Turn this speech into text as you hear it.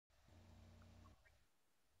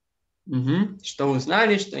Что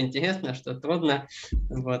узнали, что интересно, что трудно.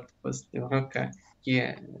 Вот после урока,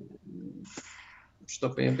 что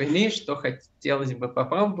приобрели, что хотелось бы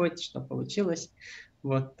попробовать, что получилось.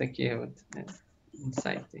 Вот такие вот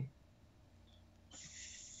инсайты.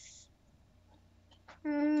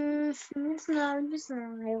 Не знаю, не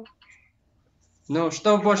знаю. Ну,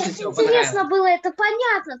 что больше всего Интересно понравилось? было, это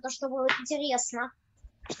понятно, то, что было интересно.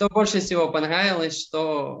 Что больше всего понравилось,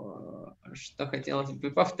 что хотелось бы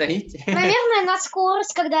повторить? Наверное, на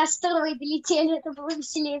скорость, когда астероиды летели, это было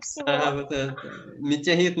веселее всего. Вот это,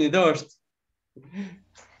 метеоритный дождь.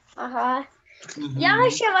 Ага. Я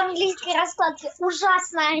вообще в английской раскладке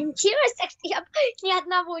ужасно ориентируюсь, так что я ни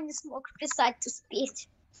одного не смог вписать, успеть.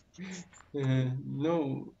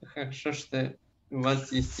 Ну, хорошо, что у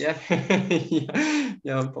вас есть я.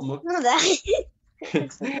 Я вам помог. Ну да.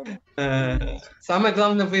 Самое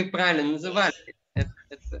главное, вы правильно называли.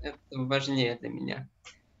 Это важнее для меня.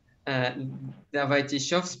 Давайте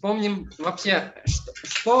еще вспомним. Вообще,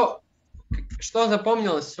 что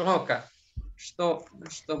запомнилось с урока? Что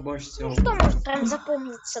больше всего? Ну, что может прям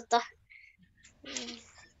запомниться-то?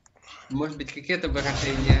 Может быть, какие-то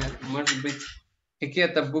выражения, может быть,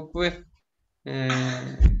 какие-то буквы.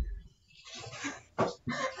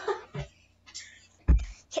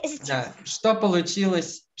 Да. Что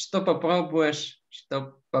получилось? Что попробуешь?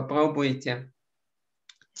 Что попробуете?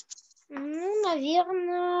 Ну,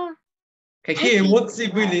 наверное... Какие эмоции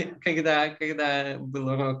были, когда был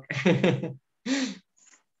урок?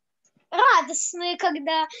 Радостные,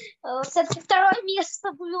 когда все-таки второе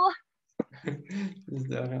место было.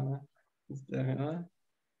 Здорово. Здорово.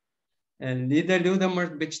 Люда,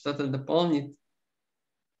 может быть, что-то дополнит?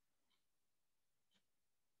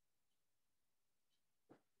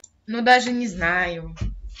 Ну, даже не знаю.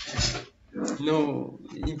 Ну,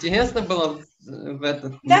 интересно было в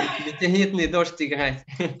этот метеоритный дождь играть.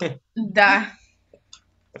 Да.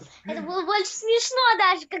 Это было больше смешно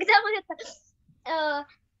даже, когда мы это...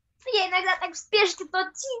 я иногда так в спешке,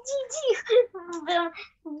 то прям,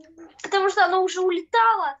 потому что оно уже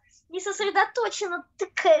улетало, не сосредоточенно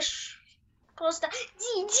тыкаешь. Просто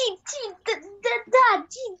да.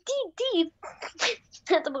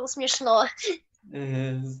 Это было смешно.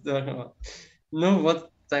 Здорово. Ну,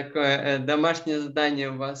 вот такое домашнее задание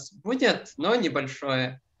у вас будет, но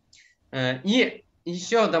небольшое. И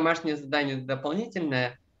еще домашнее задание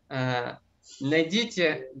дополнительное.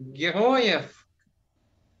 Найдите героев,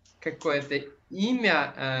 какое-то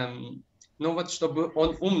имя, ну вот чтобы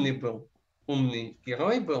он умный был, умный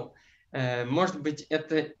герой был. Может быть,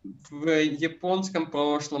 это в японском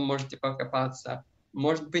прошлом можете покопаться.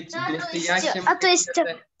 Может быть, в настоящем... То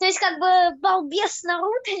есть как бы балбес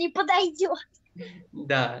Наруто не подойдет.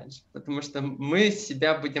 Да, потому что мы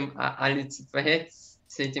себя будем олицетворять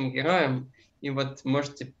с этим героем. И вот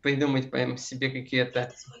можете придумать прям себе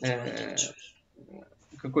какие-то...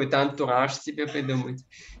 какой-то антураж себе придумать.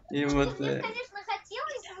 И вот, мне, конечно,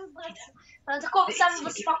 хотелось выбрать такого самого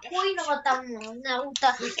спокойного там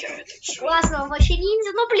Наруто, классного вообще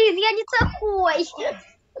ниндзя, но, блин, я не такой.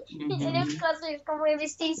 Легко слишком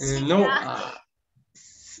вывести из себя.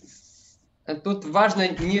 Тут важно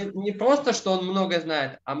не просто, что он много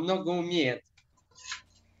знает, а много умеет.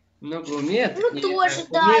 Много умеет. Ну, тоже,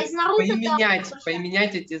 да, из Наруто,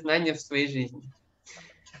 поменять эти знания в своей жизни.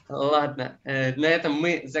 Ладно, на этом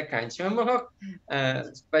мы заканчиваем урок.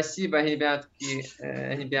 Спасибо, ребята,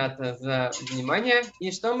 за внимание.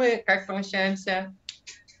 И что мы, как прощаемся?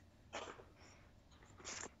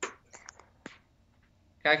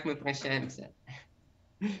 Как мы прощаемся?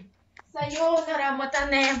 Сайонара,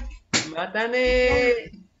 матане.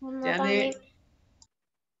 Матане!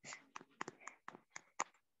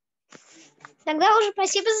 Тогда уже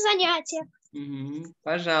спасибо за занятие.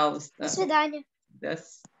 Пожалуйста. До свидания. До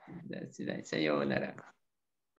свидания. Сайонара.